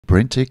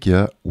BrenTech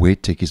here, where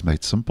tech is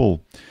made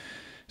simple.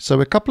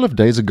 So a couple of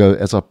days ago,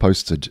 as I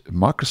posted,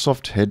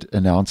 Microsoft had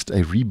announced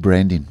a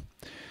rebranding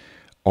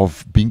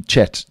of Bing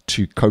Chat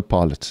to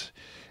Copilot,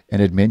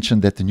 and had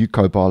mentioned that the new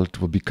Copilot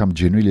will become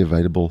generally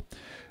available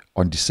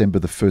on December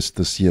the 1st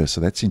this year. So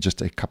that's in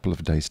just a couple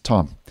of days'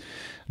 time.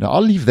 Now,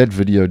 I'll leave that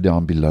video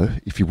down below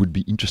if you would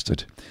be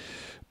interested.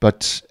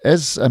 But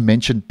as I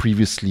mentioned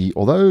previously,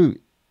 although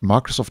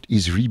Microsoft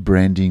is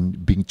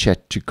rebranding Bing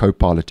Chat to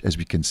Copilot, as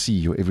we can see,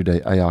 your everyday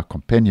AI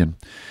companion,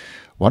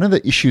 one of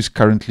the issues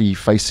currently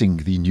facing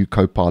the new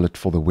Copilot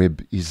for the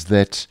web is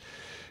that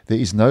there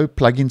is no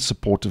plugin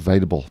support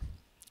available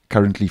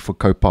currently for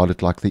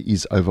Copilot like there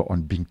is over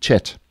on Bing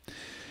Chat.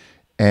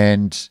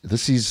 And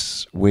this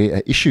is where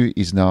an issue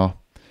is now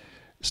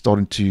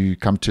starting to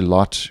come to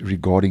light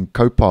regarding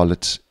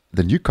Copilot,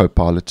 the new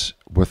Copilot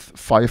with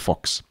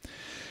Firefox.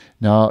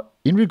 Now,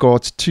 in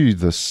regards to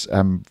this,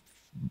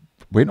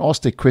 when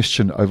asked a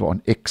question over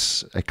on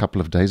X a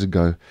couple of days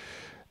ago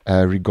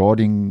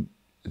regarding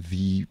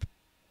the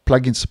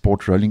plugin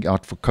support rolling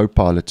out for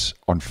Copilot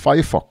on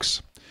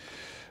Firefox,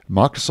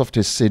 Microsoft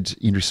has said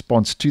in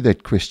response to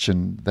that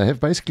question, they have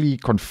basically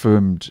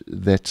confirmed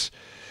that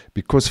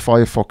because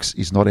Firefox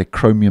is not a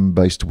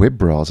Chromium-based web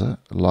browser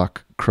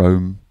like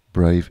Chrome,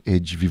 Brave,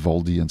 Edge,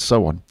 Vivaldi, and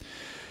so on,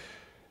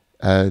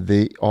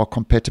 there are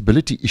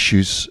compatibility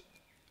issues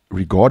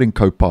regarding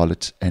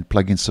Copilot and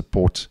plugin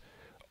support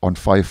on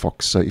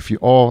Firefox. So if you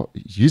are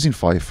using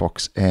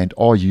Firefox and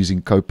are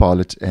using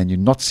Copilot and you're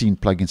not seeing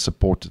plugin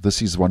support,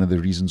 this is one of the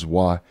reasons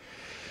why,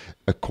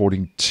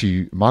 according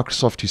to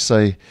Microsoft, who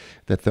say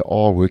that they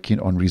are working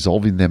on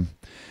resolving them,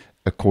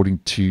 according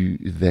to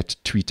that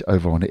tweet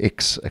over on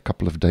X a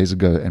couple of days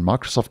ago. And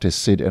Microsoft has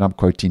said, and I'm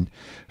quoting,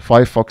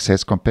 Firefox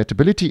has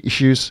compatibility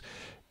issues.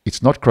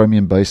 It's not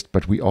Chromium based,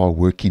 but we are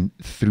working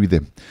through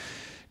them.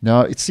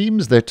 Now, it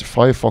seems that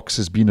Firefox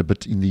has been a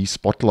bit in the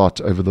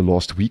spotlight over the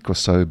last week or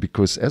so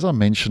because, as I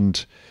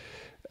mentioned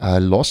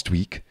last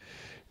week,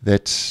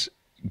 that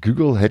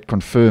Google had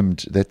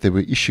confirmed that there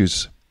were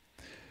issues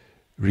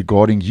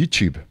regarding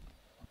YouTube,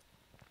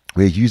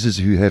 where users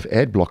who have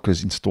ad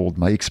blockers installed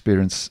may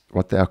experience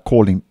what they are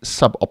calling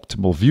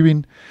suboptimal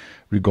viewing,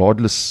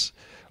 regardless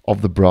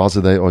of the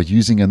browser they are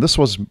using. And this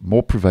was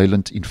more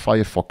prevalent in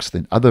Firefox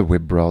than other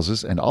web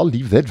browsers. And I'll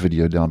leave that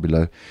video down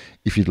below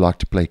if you'd like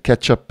to play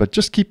catch up. But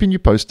just keeping you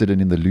posted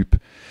and in the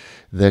loop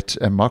that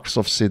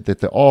Microsoft said that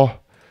they are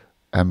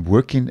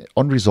working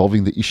on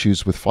resolving the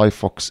issues with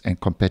Firefox and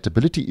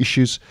compatibility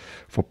issues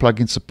for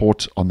plugin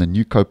support on the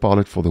new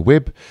Copilot for the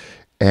web.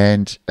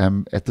 And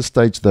at this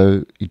stage,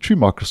 though, in true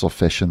Microsoft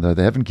fashion, though,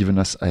 they haven't given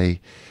us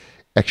a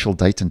actual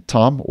date and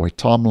time or a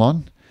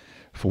timeline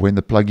for when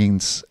the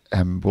plugins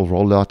will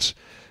roll out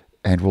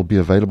and will be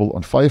available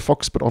on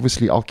Firefox. But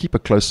obviously, I'll keep a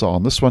close eye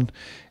on this one.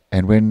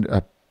 And when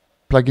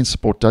plugin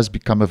support does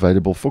become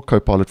available for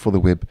Copilot for the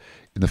web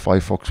in the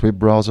Firefox web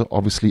browser,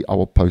 obviously, I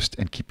will post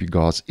and keep you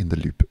guys in the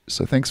loop.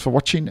 So thanks for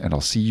watching, and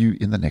I'll see you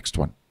in the next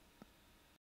one.